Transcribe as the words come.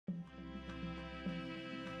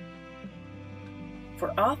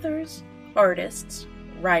for authors, artists,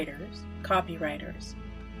 writers, copywriters.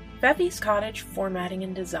 Feffy's Cottage Formatting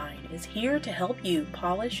and Design is here to help you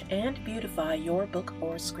polish and beautify your book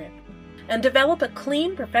or script and develop a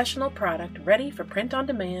clean professional product ready for print on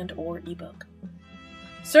demand or ebook.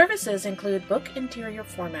 Services include book interior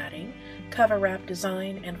formatting, cover wrap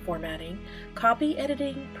design and formatting, copy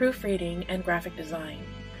editing, proofreading, and graphic design.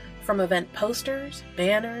 From event posters,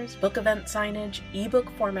 banners, book event signage, ebook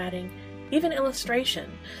formatting, even illustration,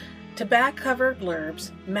 to back cover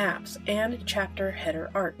blurbs, maps, and chapter header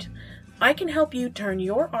art. I can help you turn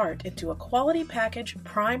your art into a quality package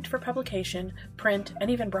primed for publication, print, and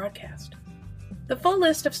even broadcast. The full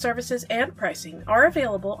list of services and pricing are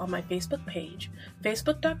available on my Facebook page,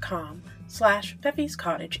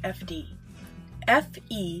 facebook.com/Feffy'sCottageFD.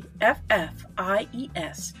 FEFFIES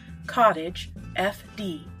Cottage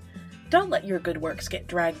FD. Don't let your good works get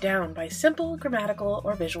dragged down by simple grammatical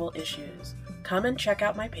or visual issues. Come and check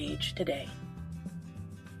out my page today.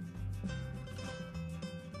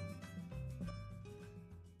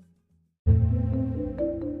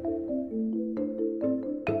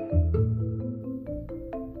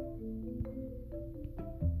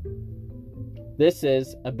 This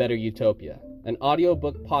is A Better Utopia, an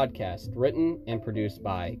audiobook podcast written and produced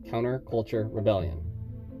by Counterculture Rebellion,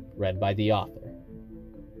 read by the author.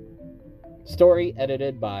 Story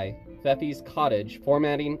edited by Feffy's Cottage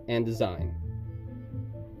Formatting and Design.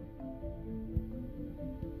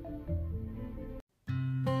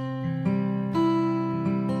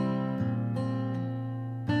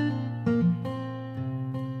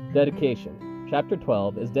 Dedication. Chapter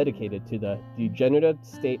 12 is dedicated to the Degenerative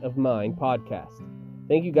State of Mind podcast.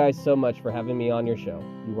 Thank you guys so much for having me on your show.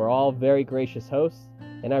 You were all very gracious hosts,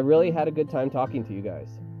 and I really had a good time talking to you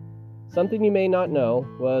guys. Something you may not know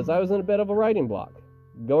was I was in a bit of a writing block.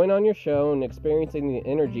 Going on your show and experiencing the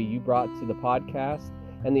energy you brought to the podcast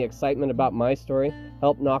and the excitement about my story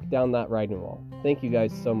helped knock down that writing wall. Thank you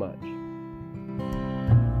guys so much.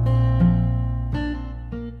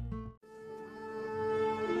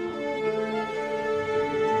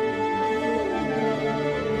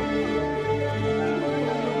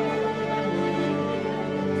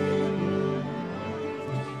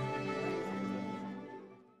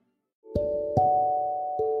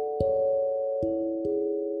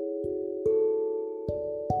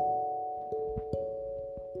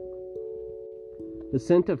 The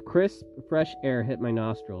scent of crisp, fresh air hit my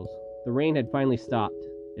nostrils. The rain had finally stopped.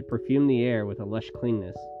 It perfumed the air with a lush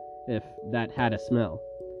cleanness, if that had a smell.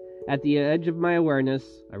 At the edge of my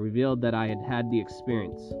awareness, I revealed that I had had the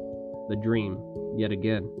experience, the dream, yet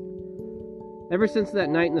again. Ever since that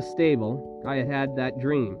night in the stable, I had had that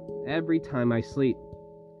dream every time I sleep.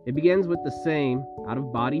 It begins with the same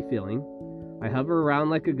out-of-body feeling. I hover around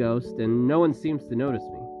like a ghost, and no one seems to notice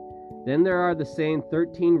me. Then there are the same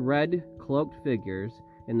 13 red, cloaked figures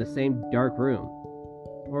in the same dark room.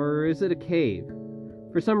 Or is it a cave?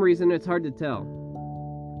 For some reason, it's hard to tell.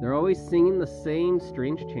 They're always singing the same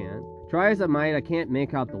strange chant. Try as I might, I can't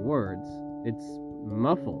make out the words. It's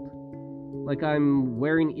muffled, like I'm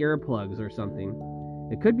wearing earplugs or something.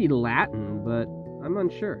 It could be Latin, but I'm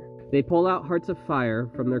unsure. They pull out hearts of fire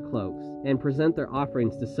from their cloaks and present their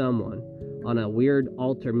offerings to someone on a weird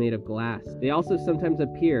altar made of glass. They also sometimes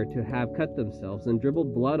appear to have cut themselves and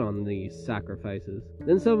dribbled blood on these sacrifices.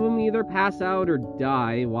 Then some of them either pass out or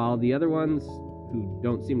die, while the other ones, who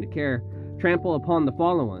don't seem to care, trample upon the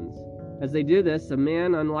fallen ones. As they do this, a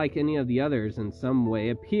man unlike any of the others in some way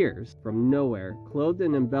appears from nowhere, clothed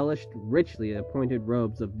in embellished, richly appointed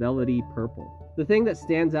robes of velvety purple. The thing that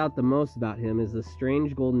stands out the most about him is the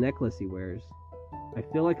strange gold necklace he wears. I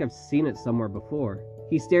feel like I've seen it somewhere before.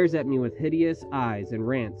 He stares at me with hideous eyes and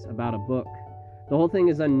rants about a book. The whole thing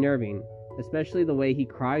is unnerving, especially the way he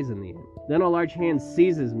cries in the end. Then a large hand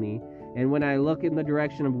seizes me, and when I look in the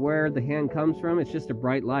direction of where the hand comes from, it's just a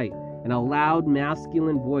bright light, and a loud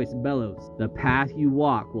masculine voice bellows, "The path you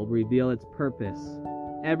walk will reveal its purpose.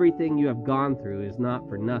 Everything you have gone through is not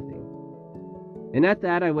for nothing." And at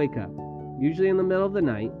that I wake up, usually in the middle of the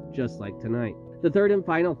night, just like tonight. The third and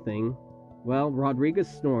final thing, well, Rodriguez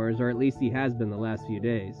snores, or at least he has been the last few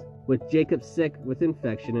days. With Jacob sick with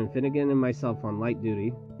infection and Finnegan and myself on light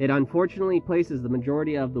duty, it unfortunately places the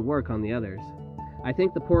majority of the work on the others. I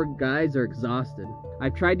think the poor guys are exhausted.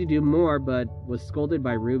 I've tried to do more, but was scolded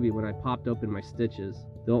by Ruby when I popped open my stitches.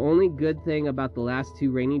 The only good thing about the last 2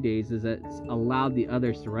 rainy days is that it's allowed the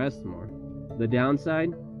others to rest more. The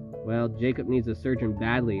downside? Well, Jacob needs a surgeon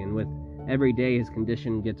badly, and with every day his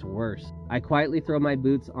condition gets worse. I quietly throw my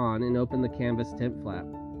boots on and open the canvas tent flap.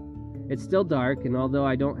 It's still dark, and although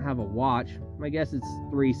I don't have a watch, I guess it's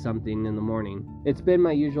 3-something in the morning. It's been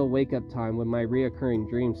my usual wake-up time when my reoccurring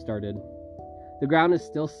dream started. The ground is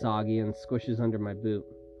still soggy and squishes under my boot.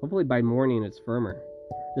 Hopefully by morning it's firmer.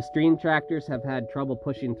 The stream tractors have had trouble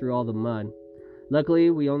pushing through all the mud.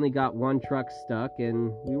 Luckily, we only got one truck stuck,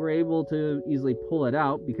 and we were able to easily pull it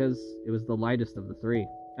out because it was the lightest of the 3.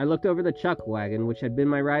 I looked over the chuck wagon, which had been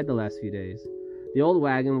my ride the last few days. The old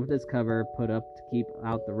wagon with its cover put up to keep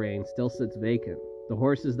out the rain still sits vacant. The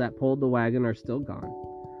horses that pulled the wagon are still gone.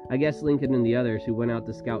 I guess Lincoln and the others who went out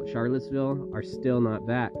to scout Charlottesville are still not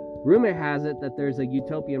back. Rumor has it that there's a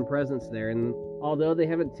utopian presence there, and although they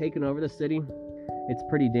haven't taken over the city, it's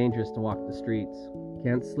pretty dangerous to walk the streets.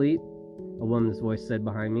 Can't sleep? A woman's voice said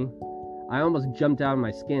behind me. I almost jumped out of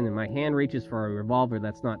my skin, and my hand reaches for a revolver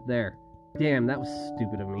that's not there. Damn, that was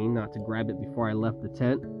stupid of me not to grab it before I left the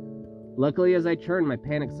tent. Luckily, as I turn, my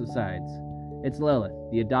panic subsides. It's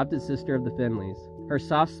Lilith, the adopted sister of the Finleys. Her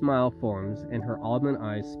soft smile forms, and her almond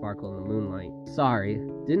eyes sparkle in the moonlight. Sorry,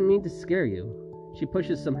 didn't mean to scare you. She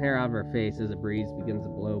pushes some hair out of her face as a breeze begins to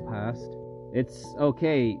blow past. It's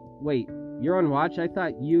okay. Wait, you're on watch? I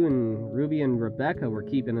thought you and Ruby and Rebecca were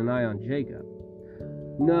keeping an eye on Jacob.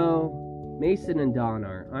 No, Mason and Dawn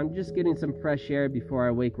are. I'm just getting some fresh air before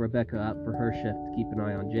I wake Rebecca up for her shift to keep an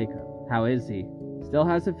eye on Jacob. How is he? Still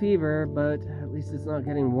has a fever, but at least it's not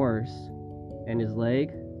getting worse. And his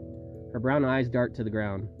leg? Her brown eyes dart to the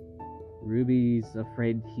ground. Ruby's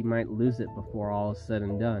afraid he might lose it before all is said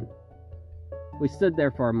and done. We stood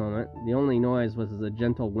there for a moment. The only noise was the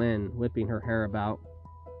gentle wind whipping her hair about.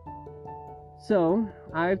 So,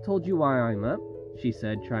 I've told you why I'm up, she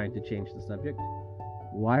said, trying to change the subject.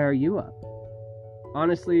 Why are you up?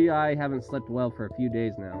 Honestly, I haven't slept well for a few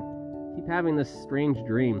days now. Keep having this strange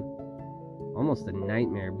dream. Almost a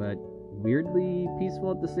nightmare, but weirdly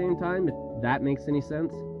peaceful at the same time, if that makes any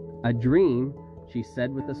sense. A dream, she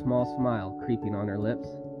said with a small smile creeping on her lips.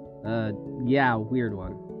 Yeah, weird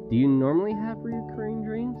one. Do you normally have recurring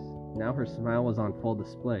dreams? Now her smile was on full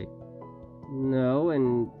display. No,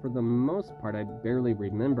 and for the most part, I barely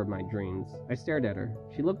remember my dreams. I stared at her.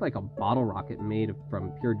 She looked like a bottle rocket made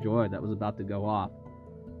from pure joy that was about to go off.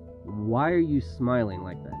 Why are you smiling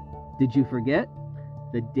like that? Did you forget?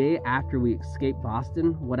 The day after we escaped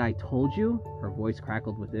Boston, what I told you? Her voice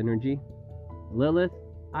crackled with energy. Lilith,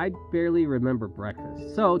 I barely remember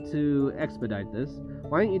breakfast. So, to expedite this,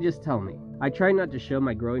 why don't you just tell me? I tried not to show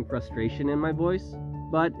my growing frustration in my voice,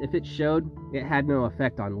 but if it showed, it had no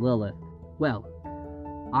effect on Lilith. Well,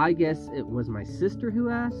 I guess it was my sister who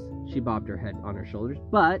asked. She bobbed her head on her shoulders,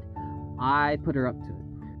 but I put her up to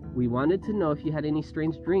it. We wanted to know if you had any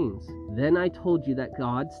strange dreams. Then I told you that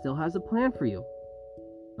God still has a plan for you.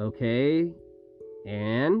 Okay,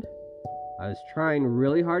 and? I was trying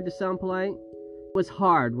really hard to sound polite. It was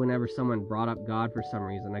hard whenever someone brought up God for some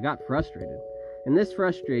reason. I got frustrated. And this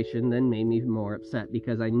frustration then made me more upset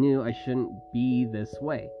because I knew I shouldn't be this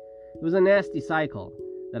way. It was a nasty cycle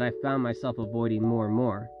that I found myself avoiding more and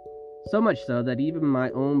more. So much so that even my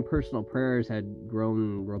own personal prayers had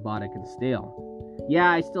grown robotic and stale. Yeah,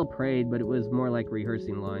 I still prayed, but it was more like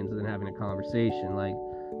rehearsing lines than having a conversation, like,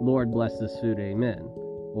 Lord bless this food, amen.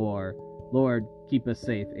 Or, Lord keep us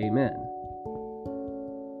safe, amen.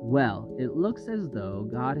 Well, it looks as though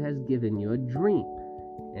God has given you a dream,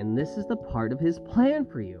 and this is the part of his plan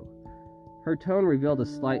for you. Her tone revealed a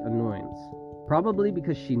slight annoyance, probably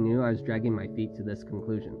because she knew I was dragging my feet to this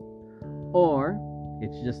conclusion. Or,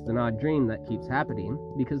 it's just an odd dream that keeps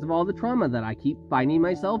happening because of all the trauma that I keep finding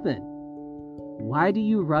myself in. Why do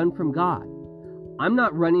you run from God? I'm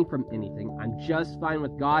not running from anything. I'm just fine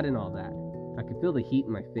with God and all that. I could feel the heat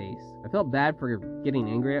in my face. I felt bad for getting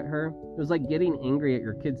angry at her. It was like getting angry at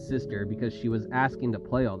your kid's sister because she was asking to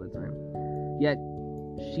play all the time. Yet,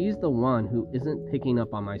 she's the one who isn't picking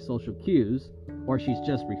up on my social cues, or she's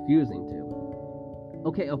just refusing to.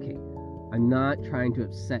 Okay, I'm not trying to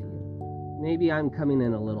upset you. Maybe I'm coming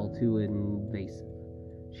in a little too invasive.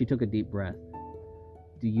 She took a deep breath.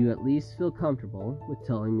 Do you at least feel comfortable with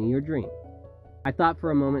telling me your dream? I thought for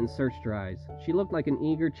a moment and searched her eyes. She looked like an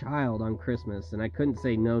eager child on Christmas, and I couldn't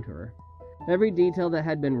say no to her. Every detail that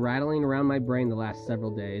had been rattling around my brain the last several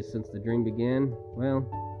days since the dream began, well,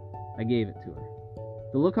 I gave it to her.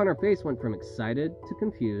 The look on her face went from excited to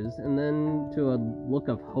confused, and then to a look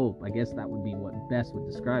of hope. I guess that would be what best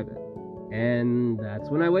would describe it. And that's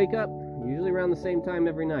when I wake up, usually around the same time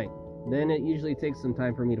every night. Then it usually takes some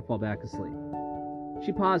time for me to fall back asleep.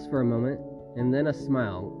 She paused for a moment, and then a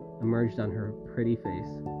smile emerged on her pretty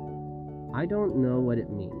face. I don't know what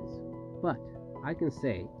it means, but I can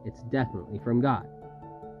say it's definitely from God.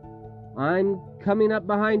 I'm coming up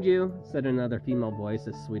behind you, said another female voice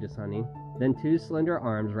as sweet as honey. Then 2 slender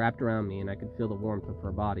arms wrapped around me, and I could feel the warmth of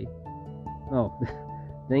her body. "Oh,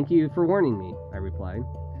 thank you for warning me," I replied.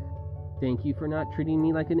 "Thank you for not treating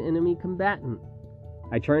me like an enemy combatant."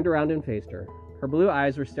 I turned around and faced her. Her blue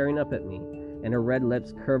eyes were staring up at me, and her red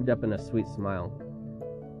lips curved up in a sweet smile.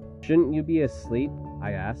 "Shouldn't you be asleep?"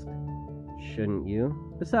 I asked. "Shouldn't you?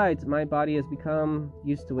 Besides, my body has become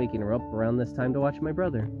used to waking her up around this time to watch my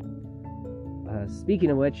brother. Speaking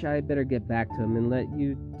of which, I better get back to him and let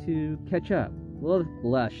you two catch up." Lilith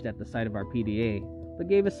blushed at the sight of our PDA, but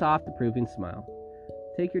gave a soft, approving smile.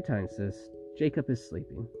 "Take your time, sis. Jacob is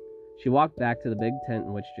sleeping." She walked back to the big tent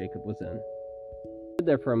in which Jacob was in. We stood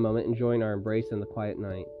there for a moment, enjoying our embrace in the quiet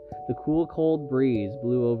night. The cool, cold breeze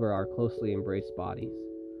blew over our closely embraced bodies.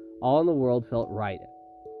 All in the world felt right at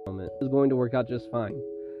the moment. It was going to work out just fine.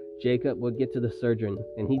 Jacob would get to the surgeon,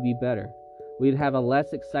 and he'd be better. We'd have a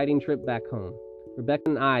less exciting trip back home. Rebecca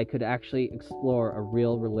and I could actually explore a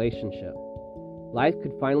real relationship. Life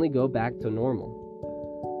could finally go back to normal.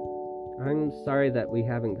 "I'm sorry that we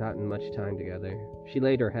haven't gotten much time together." She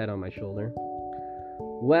laid her head on my shoulder.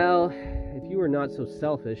 "Well, if you were not so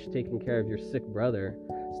selfish, taking care of your sick brother,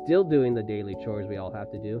 still doing the daily chores we all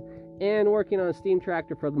have to do, and working on a steam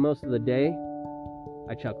tractor for the most of the day,"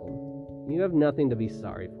 I chuckled. "You have nothing to be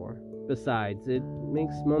sorry for. Besides, it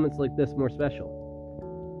makes moments like this more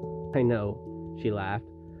special." "I know," she laughed.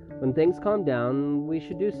 "When things calm down, we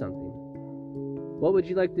should do something." "What would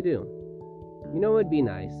you like to do?" "You know, it'd be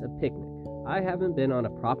nice, a picnic. I haven't been on a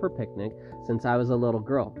proper picnic since I was a little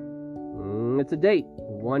girl." It's a date,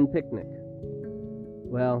 one picnic."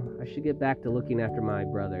 "Well, I should get back to looking after my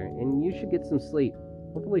brother, and you should get some sleep.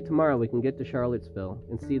 Hopefully tomorrow we can get to Charlottesville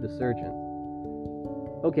and see the surgeon."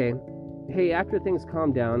 "Okay. Hey, after things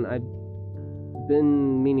calm down, I've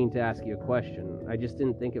been meaning to ask you a question. I just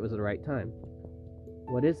didn't think it was the right time."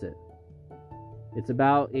 "What is it?" "It's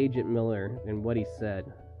about Agent Miller and what he said.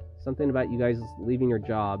 Something about you guys leaving your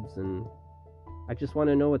jobs, and I just want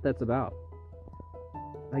to know what that's about."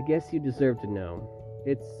 "I guess you deserve to know.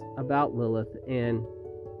 It's about Lilith, and..."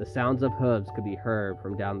 The sounds of hooves could be heard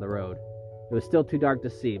from down the road. It was still too dark to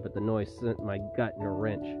see, but the noise sent my gut in a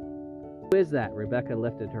wrench. "Who is that?" Rebecca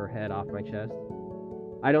lifted her head off my chest.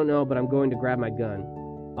 "I don't know, but I'm going to grab my gun.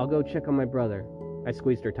 I'll go check on my brother." I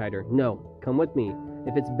squeezed her tighter. "No, come with me.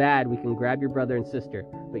 If it's bad, we can grab your brother and sister,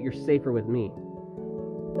 but you're safer with me."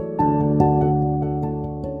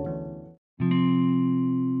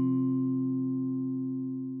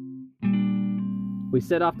 We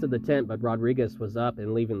set off to the tent, but Rodriguez was up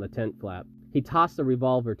and leaving the tent flap. He tossed a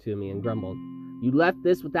revolver to me and grumbled, "You left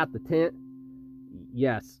this without the tent?"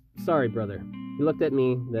 "Yes. Sorry, brother." He looked at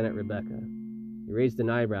me, then at Rebecca. He raised an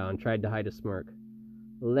eyebrow and tried to hide a smirk.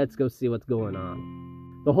 "Let's go see what's going on."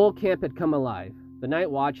 The whole camp had come alive. The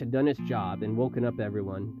night watch had done its job and woken up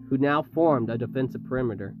everyone, who now formed a defensive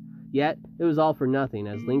perimeter. Yet, it was all for nothing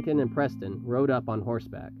as Lincoln and Preston rode up on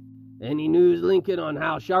horseback. "Any news, Lincoln, on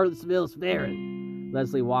how Charlottesville's faring?"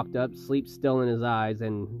 Leslie walked up, sleep still in his eyes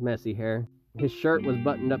and messy hair. His shirt was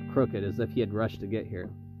buttoned up crooked as if he had rushed to get here.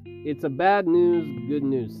 "It's a bad news, good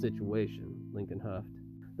news situation," Lincoln huffed.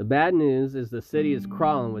 "The bad news is the city is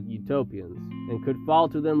crawling with utopians, and could fall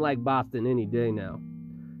to them like Boston any day now.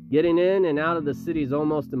 Getting in and out of the city is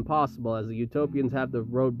almost impossible as the utopians have the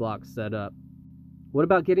roadblocks set up." "What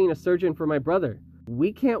about getting a surgeon for my brother?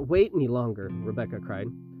 We can't wait any longer," Rebecca cried.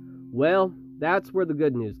 "Well, that's where the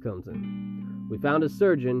good news comes in. We found a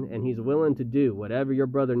surgeon, and he's willing to do whatever your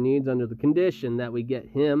brother needs under the condition that we get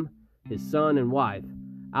him, his son, and wife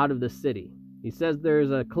out of the city. He says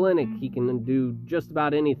there's a clinic he can do just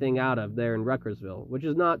about anything out of there in Ruckersville, which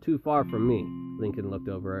is not too far from me." Lincoln looked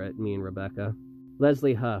over at me and Rebecca.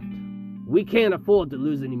 Leslie huffed. "We can't afford to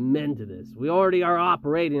lose any men to this. We already are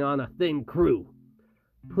operating on a thin crew."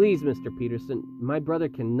 "Please, Mr. Peterson, my brother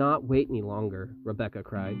cannot wait any longer," Rebecca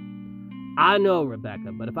cried. "I know,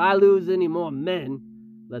 Rebecca, but if I lose any more men..."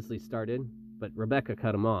 Leslie started, but Rebecca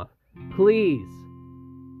cut him off. "Please."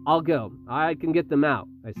 "I'll go. I can get them out,"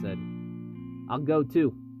 I said. "I'll go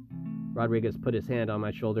too." Rodriguez put his hand on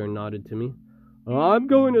my shoulder and nodded to me. "I'm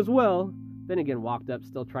going as well." Finnegan walked up,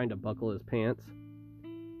 still trying to buckle his pants.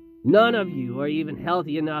 "None of you are even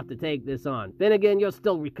healthy enough to take this on. Finnegan, you're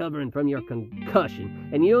still recovering from your concussion.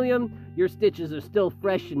 And William, your stitches are still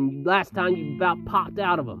fresh and last time you about popped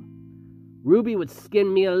out of them. Ruby would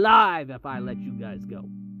skin me alive if I let you guys go."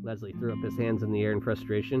 Leslie threw up his hands in the air in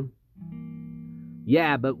frustration.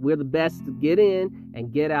 "Yeah, but we're the best to get in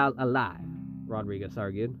and get out alive," Rodriguez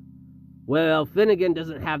argued. "Well, Finnegan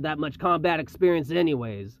doesn't have that much combat experience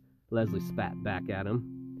anyways," Leslie spat back at him.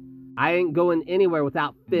 "I ain't going anywhere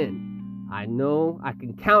without Finn. I know I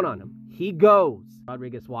can count on him. He goes.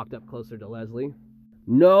 Rodriguez walked up closer to Leslie.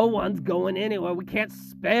 No one's going anywhere. We can't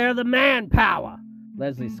spare the manpower.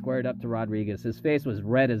 Leslie squared up to Rodriguez. His face was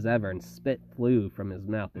red as ever, and spit flew from his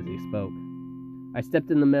mouth as he spoke. I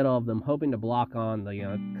stepped in the middle of them, hoping to block on the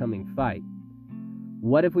coming fight.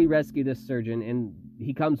 What if we rescue this surgeon and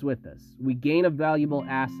he comes with us? We gain a valuable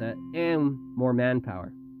asset and more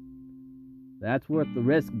manpower. That's worth the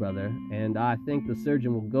risk, brother, and I think the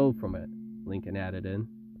surgeon will go from it, Lincoln added in.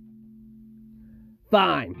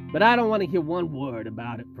 Fine, but I don't want to hear one word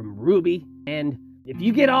about it from Ruby, and if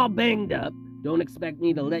you get all banged up, don't expect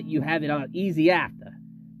me to let you have it on easy after.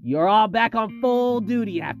 You're all back on full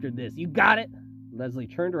duty after this, you got it? Leslie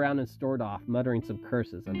turned around and stormed off, muttering some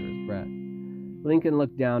curses under his breath. Lincoln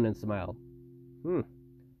looked down and smiled.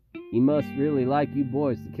 He must really like you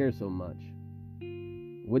boys to care so much.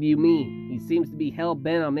 What do you mean? He seems to be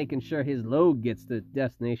hell-bent on making sure his load gets to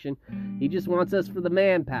destination. He just wants us for the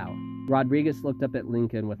manpower. Rodriguez looked up at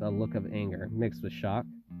Lincoln with a look of anger, mixed with shock.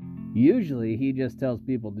 Usually, he just tells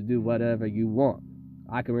people to do whatever you want.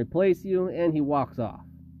 I can replace you, and he walks off.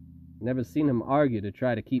 Never seen him argue to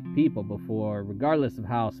try to keep people before, regardless of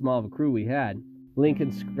how small of a crew we had.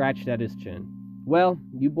 Lincoln scratched at his chin. Well,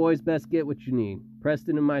 you boys best get what you need.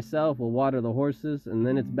 Preston and myself will water the horses, and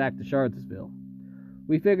then it's back to Charlottesville.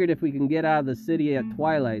 We figured if we can get out of the city at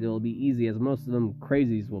twilight, it'll be easy, as most of them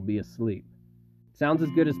crazies will be asleep. Sounds as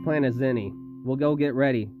good a plan as any. We'll go get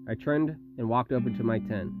ready. I turned and walked over to my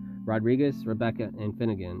tent. Rodriguez, Rebecca, and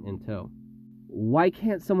Finnegan in tow. Why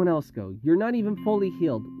can't someone else go? You're not even fully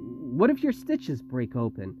healed. What if your stitches break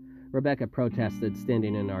open? Rebecca protested,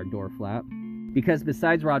 standing in our door flap. Because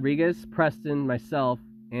besides Rodriguez, Preston, myself,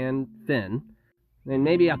 and Finn, and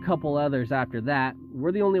maybe a couple others after that,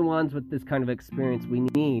 we're the only ones with this kind of experience we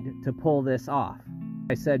need to pull this off.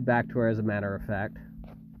 I said back to her as a matter of fact.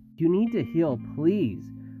 You need to heal, please.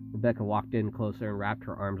 Rebecca walked in closer and wrapped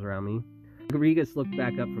her arms around me. Rodriguez looked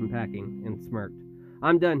back up from packing and smirked.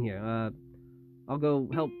 I'm done here. I'll go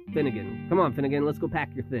help Finnegan. Come on, Finnegan, let's go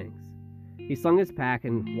pack your things. He slung his pack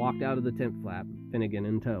and walked out of the tent flap, Finnegan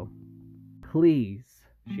in tow. Please,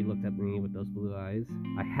 she looked at me with those blue eyes.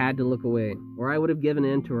 I had to look away, or I would have given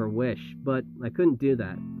in to her wish, but I couldn't do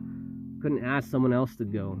that. Couldn't ask someone else to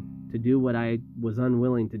go, to do what I was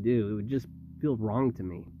unwilling to do. It would just feel wrong to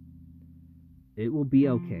me. It will be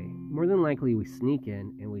okay. More than likely we sneak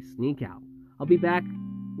in and we sneak out. I'll be back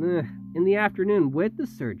in the afternoon with the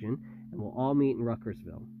surgeon, and we'll all meet in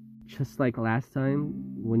Ruckersville. Just like last time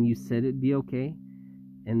when you said it'd be okay,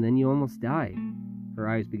 and then you almost died. Her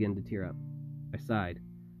eyes began to tear up. I sighed.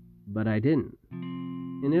 But I didn't.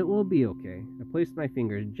 And it will be okay. I placed my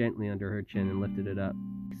fingers gently under her chin and lifted it up.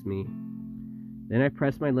 It's me. Then I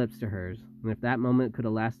pressed my lips to hers, and if that moment could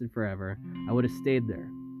have lasted forever, I would have stayed there.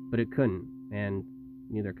 But it couldn't, and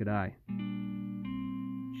neither could I.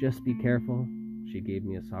 Just be careful. She gave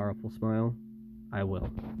me a sorrowful smile. I will.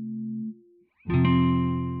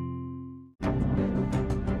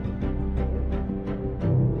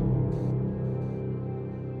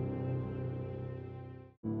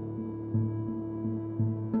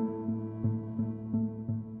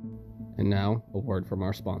 And now, a word from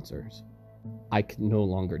our sponsors. I could no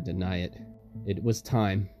longer deny it. It was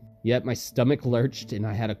time. Yet my stomach lurched and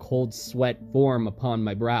I had a cold sweat form upon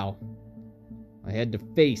my brow. I had to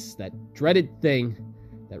face that dreaded thing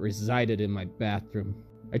that resided in my bathroom.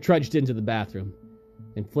 I trudged into the bathroom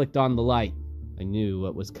and flicked on the light. I knew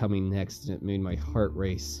what was coming next and it made my heart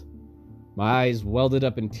race. My eyes welded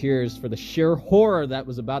up in tears for the sheer horror that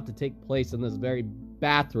was about to take place in this very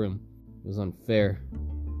bathroom. It was unfair.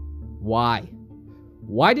 Why?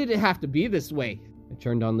 Why did it have to be this way? I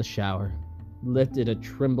turned on the shower, lifted a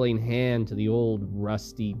trembling hand to the old,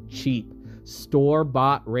 rusty, cheap,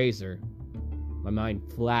 store-bought razor. My mind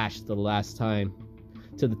flashed to the last time,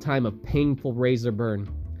 to the time of painful razor burn,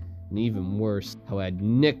 and even worse, how I had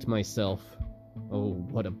nicked myself. Oh,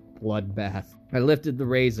 what a bloodbath. I lifted the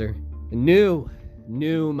razor, and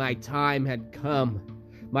knew my time had come.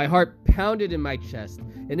 My heart pounded in my chest,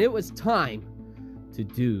 and it was time to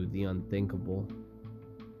do the unthinkable.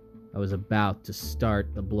 I was about to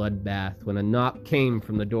start the bloodbath when a knock came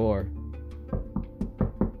from the door.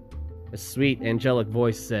 A sweet, angelic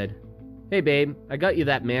voice said, "Hey babe, I got you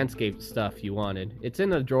that Manscaped stuff you wanted. It's in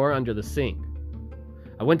the drawer under the sink."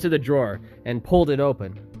 I went to the drawer and pulled it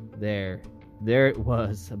open. There it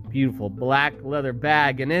was, a beautiful black leather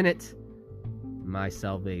bag, and in it, my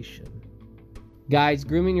salvation. Guys,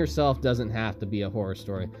 grooming yourself doesn't have to be a horror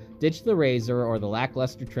story. Ditch the razor or the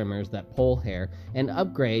lackluster trimmers that pull hair and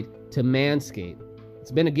upgrade to Manscaped.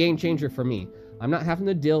 It's been a game changer for me. I'm not having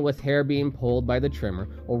to deal with hair being pulled by the trimmer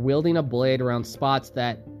or wielding a blade around spots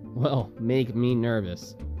that well, make me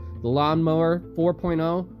nervous. The Lawnmower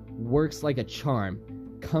 4.0 works like a charm.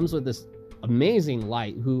 Comes with this amazing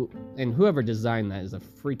light, whoever designed that is a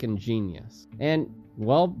freaking genius. And,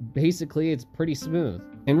 well, basically it's pretty smooth.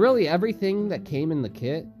 And really everything that came in the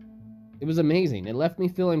kit, it was amazing. It left me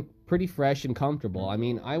feeling pretty fresh and comfortable. I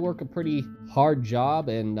mean, I work a pretty hard job,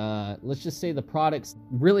 and let's just say the products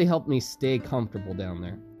really helped me stay comfortable down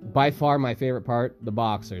there. By far my favorite part, the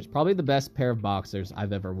boxers. Probably the best pair of boxers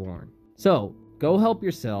I've ever worn. So, go help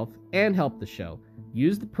yourself and help the show.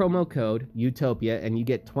 Use the promo code Utopia and you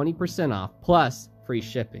get 20% off plus free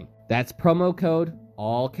shipping. That's promo code,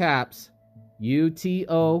 all caps,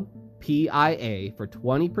 UTOPIA for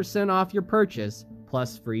 20% off your purchase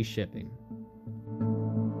plus free shipping.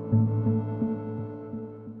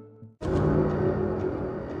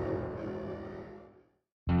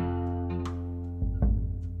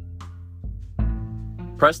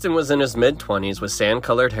 Preston was in his mid-20s with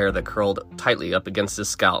sand-colored hair that curled tightly up against his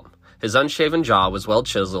scalp. His unshaven jaw was well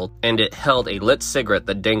chiseled, and it held a lit cigarette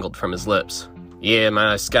that dangled from his lips. "Yeah,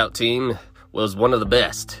 my scout team was one of the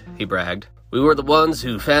best," he bragged. "We were the ones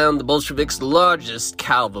who found the Bolsheviks' largest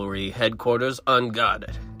cavalry headquarters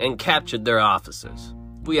unguarded and captured their officers.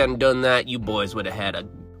 If we hadn't done that, you boys would have had a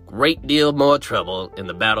great deal more trouble in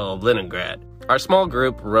the Battle of Leningrad." Our small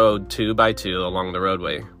group rode 2 by 2 along the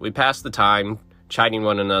roadway. We passed the time chiding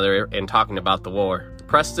one another and talking about the war.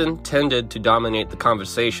 Preston tended to dominate the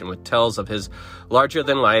conversation with tales of his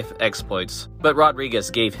larger-than-life exploits, but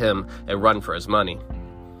Rodriguez gave him a run for his money.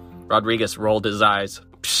 Rodriguez rolled his eyes.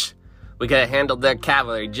 "Psh, we could have handled their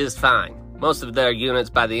cavalry just fine. Most of their units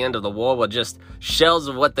by the end of the war were just shells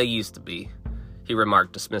of what they used to be," he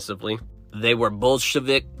remarked dismissively. "They were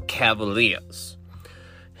Bolshevik cavaliers,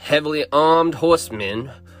 heavily armed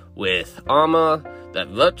horsemen with armor that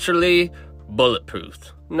virtually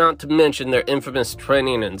bulletproof, not to mention their infamous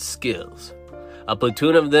training and skills. A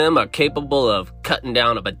platoon of them are capable of cutting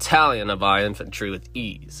down a battalion of our infantry with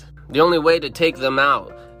ease. The only way to take them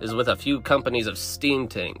out is with a few companies of steam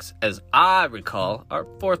tanks. As I recall, our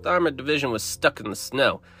 4th Armored Division was stuck in the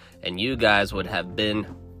snow, and you guys would have been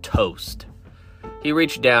toast." He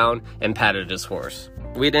reached down and patted his horse.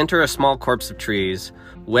 We'd enter a small copse of trees,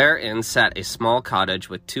 wherein sat a small cottage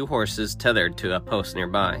with 2 horses tethered to a post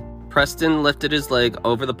nearby. Preston lifted his leg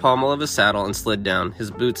over the pommel of his saddle and slid down. His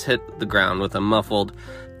boots hit the ground with a muffled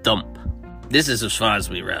thump. "This is as far as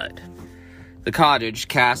we ride." The cottage,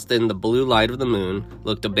 cast in the blue light of the moon,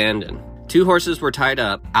 looked abandoned. 2 horses were tied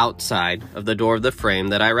up outside of the door of the frame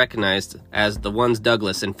that I recognized as the ones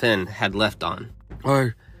Douglas and Finn had left on.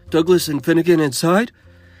 "Are Douglas and Finnegan inside?"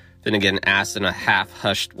 Finnegan asked in a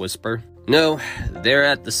half-hushed whisper. "No, they're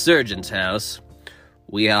at the surgeon's house.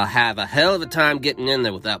 We'll have a hell of a time getting in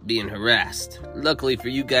there without being harassed. Luckily for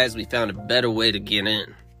you guys, we found a better way to get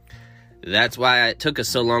in. That's why it took us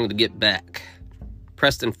so long to get back."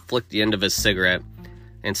 Preston flicked the end of his cigarette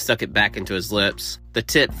and stuck it back into his lips, the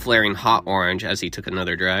tip flaring hot orange as he took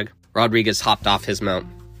another drag. Rodriguez hopped off his mount.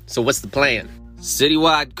 "So what's the plan?"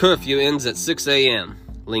 "Citywide curfew ends at 6 a.m.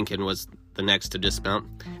 Lincoln was the next to dismount.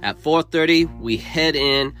 "At 4:30, we head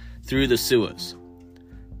in through the sewers."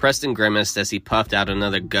 Preston grimaced as he puffed out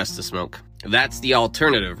another gust of smoke. "That's the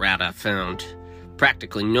alternative route I found.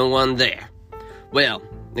 Practically no one there. Well,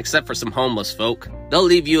 except for some homeless folk. They'll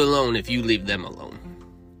leave you alone if you leave them alone.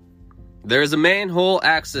 There is a manhole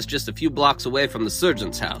access just a few blocks away from the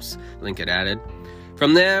surgeon's house," Lincoln added.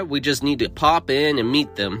 "From there, we just need to pop in and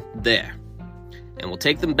meet them there. And we'll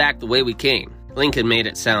take them back the way we came." Lincoln made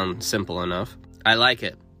it sound simple enough. "I like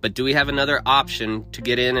it. But do we have another option to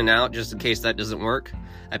get in and out just in case that doesn't work?"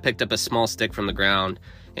 I picked up a small stick from the ground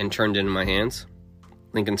and turned it in my hands.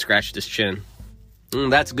 Lincoln scratched his chin.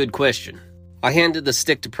 "That's a good question." I handed the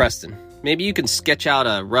stick to Preston. "Maybe you can sketch out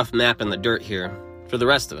a rough map in the dirt here for the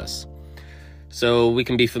rest of us, so we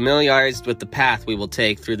can be familiarized with the path we will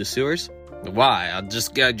take through the sewers." "Why? I'll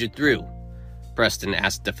just guide you through," Preston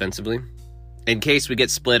asked defensively. "In case we get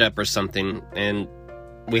split up or something, and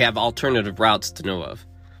we have alternative routes to know of."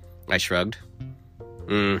 I shrugged.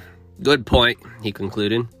 Good point," he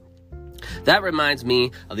concluded. "That reminds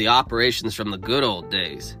me of the operations from the good old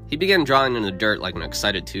days." He began drawing in the dirt like an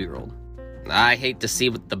excited 2-year-old. "I hate to see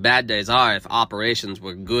what the bad days are if operations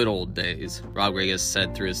were good old days," Rodriguez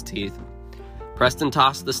said through his teeth. Preston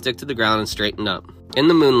tossed the stick to the ground and straightened up. In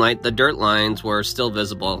the moonlight, the dirt lines were still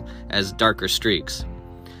visible as darker streaks.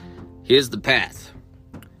 "Here's the path.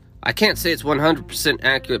 I can't say it's 100%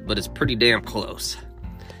 accurate, but it's pretty damn close.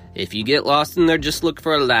 If you get lost in there, just look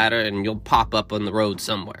for a ladder and you'll pop up on the road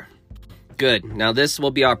somewhere." "Good. Now this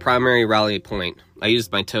will be our primary rally point." I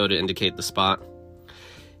used my toe to indicate the spot.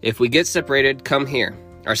 "If we get separated, come here.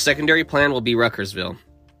 Our secondary plan will be Ruckersville.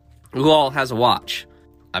 Who all has a watch?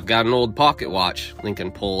 I've got an old pocket watch.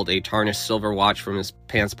 Lincoln pulled a tarnished silver watch from his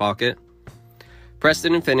pants pocket.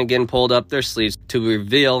 Preston and Finnegan pulled up their sleeves to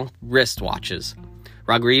reveal wristwatches.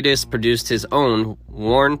 Rodriguez produced his own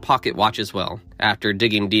worn pocket watch as well, after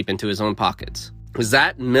digging deep into his own pockets. Was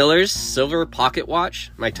that Miller's silver pocket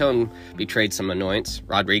watch? My tone betrayed some annoyance.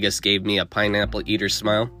 Rodriguez gave me a pineapple eater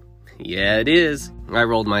smile. Yeah, it is. I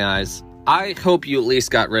rolled my eyes. I hope you at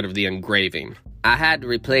least got rid of the engraving. I had to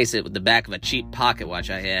replace it with the back of a cheap pocket watch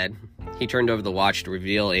I had. He turned over the watch to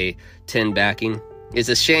reveal a tin backing. It's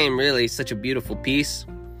a shame, really, such a beautiful piece.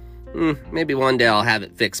 Maybe one day I'll have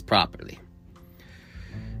it fixed properly.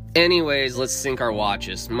 Anyways, let's sync our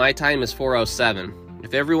watches. My time is 4:07.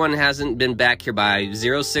 If everyone hasn't been back here by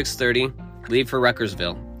 06:30, leave for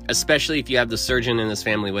Ruckersville, especially if you have the surgeon and his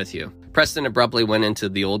family with you. Preston abruptly went into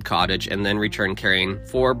the old cottage and then returned carrying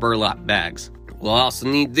 4 burlap bags. We'll also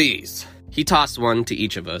need these. He tossed one to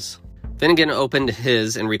each of us. Finnegan opened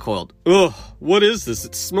his and recoiled. Ugh, what is this?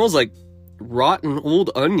 It smells like rotten old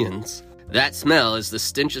onions. That smell is the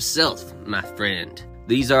stench of stealth, my friend.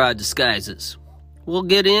 These are our disguises. We'll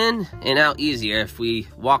get in and out easier if we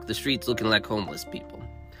walk the streets looking like homeless people.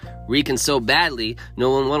 Reeking so badly,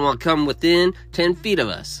 no one will come within 10 feet of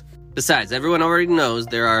us. Besides, everyone already knows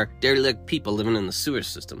there are derelict people living in the sewer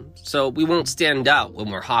system, so we won't stand out when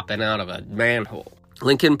we're hopping out of a manhole.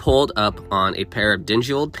 Lincoln pulled up on a pair of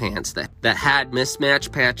dingy old pants that had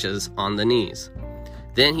mismatched patches on the knees.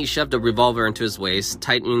 Then he shoved a revolver into his waist,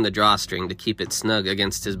 tightening the drawstring to keep it snug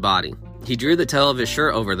against his body. He drew the tail of his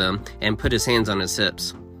shirt over them and put his hands on his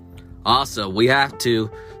hips. Also, we have to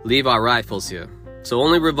leave our rifles here, so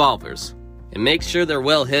only revolvers. And make sure they're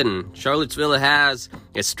well hidden. Charlottesville has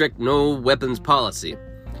a strict no weapons policy.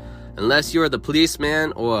 Unless you're the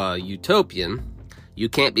policeman or a utopian, you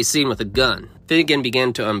can't be seen with a gun. Finnegan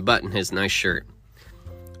began to unbutton his nice shirt.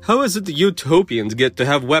 How is it the utopians get to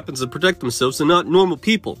have weapons to protect themselves and not normal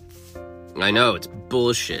people? I know, it's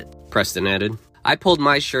bullshit, Preston added. I pulled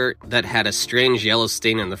my shirt that had a strange yellow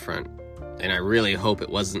stain in the front, and I really hope it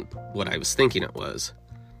wasn't what I was thinking it was.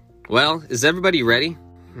 Well, is everybody ready?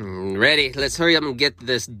 Ready. Let's hurry up and get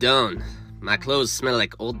this done. My clothes smell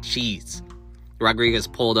like old cheese. Rodriguez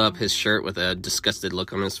pulled up his shirt with a disgusted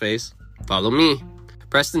look on his face. Follow me.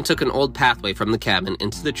 Preston took an old pathway from the cabin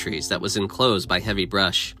into the trees that was enclosed by heavy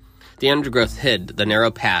brush. The undergrowth hid the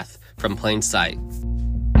narrow path from plain sight.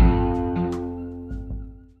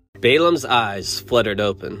 Balaam's eyes fluttered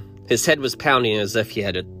open. His head was pounding as if he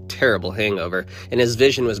had a terrible hangover, and his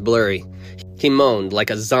vision was blurry. He moaned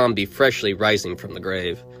like a zombie freshly rising from the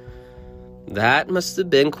grave. That must have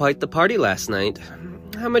been quite the party last night.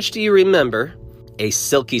 How much do you remember? A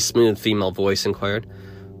silky smooth female voice inquired.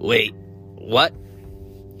 Wait, what?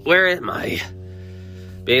 Where am I?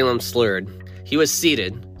 Balaam slurred. He was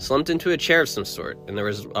seated, slumped into a chair of some sort, and there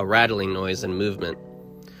was a rattling noise and movement.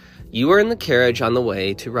 You were in the carriage on the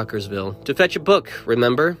way to Ruckersville to fetch a book,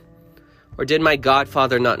 remember? Or did my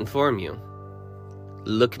godfather not inform you?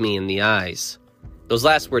 Look me in the eyes. Those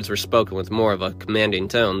last words were spoken with more of a commanding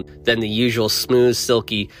tone than the usual smooth,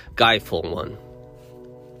 silky, guileful one.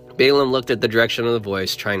 Balaam looked at the direction of the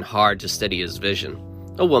voice, trying hard to steady his vision.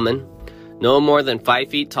 A woman, no more than 5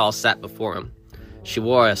 feet tall, sat before him. She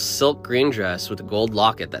wore a silk green dress with a gold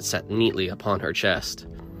locket that sat neatly upon her chest.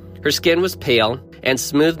 Her skin was pale and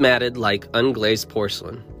smooth matted like unglazed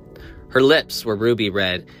porcelain. Her lips were ruby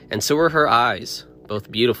red, and so were her eyes,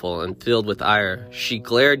 both beautiful and filled with ire. She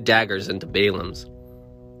glared daggers into Balaam's.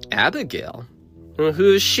 Abigail?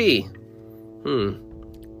 Who is she?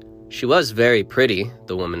 She was very pretty,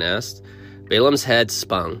 the woman asked. Balaam's head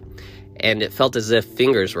spun, and it felt as if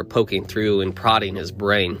fingers were poking through and prodding his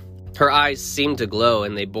brain. Her eyes seemed to glow,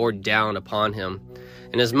 and they bored down upon him.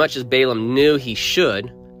 And as much as Balaam knew he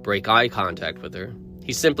should break eye contact with her,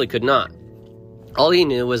 he simply could not. All he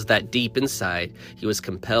knew was that deep inside, he was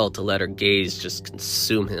compelled to let her gaze just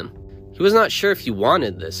consume him. He was not sure if he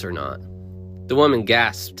wanted this or not. The woman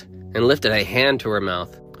gasped and lifted a hand to her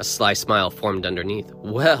mouth. A sly smile formed underneath.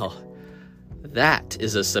 Well, that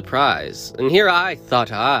is a surprise. And here I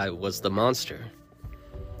thought I was the monster.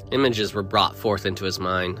 Images were brought forth into his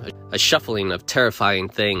mind, a shuffling of terrifying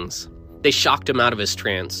things. They shocked him out of his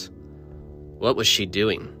trance. What was she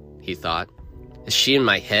doing? He thought. Is she in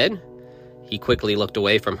my head? He quickly looked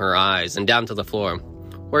away from her eyes and down to the floor,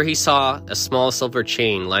 where he saw a small silver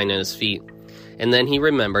chain lying at his feet. And then he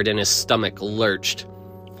remembered, and his stomach lurched.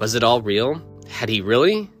 Was it all real? Had he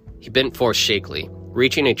really? He bent forth shakily,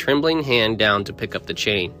 reaching a trembling hand down to pick up the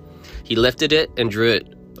chain. He lifted it and drew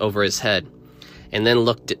it over his head, and then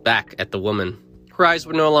looked back at the woman. Her eyes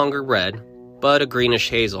were no longer red. but a greenish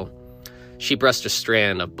hazel. She brushed a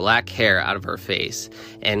strand of black hair out of her face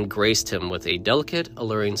and graced him with a delicate,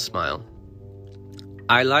 alluring smile.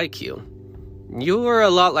 I like you. You're a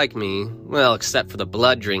lot like me. Well, except for the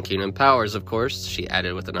blood drinking and powers, of course, she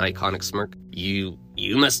added with an iconic smirk. You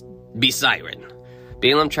must be Siren.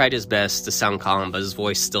 Balaam tried his best to sound calm, but his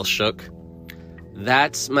voice still shook.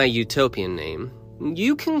 That's my utopian name.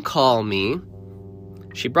 You can call me.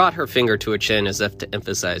 She brought her finger to her chin as if to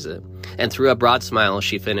emphasize it, and through a broad smile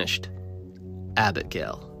she finished.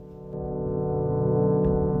 Abigail.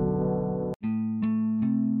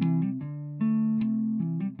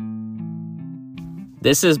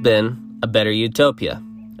 This has been A Better Utopia,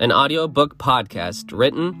 an audiobook podcast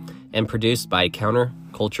written and produced by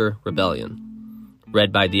Counterculture Rebellion.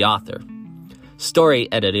 Read by the author.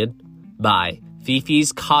 Story edited by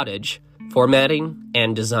Fifi's Cottage, Formatting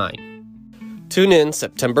and Design. Tune in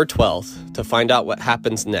September 12th to find out what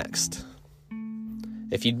happens next.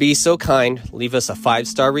 If you'd be so kind, leave us a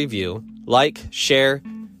 5-star review, like, share,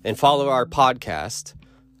 and follow our podcast.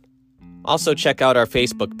 Also check out our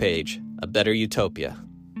Facebook page, A Better Utopia.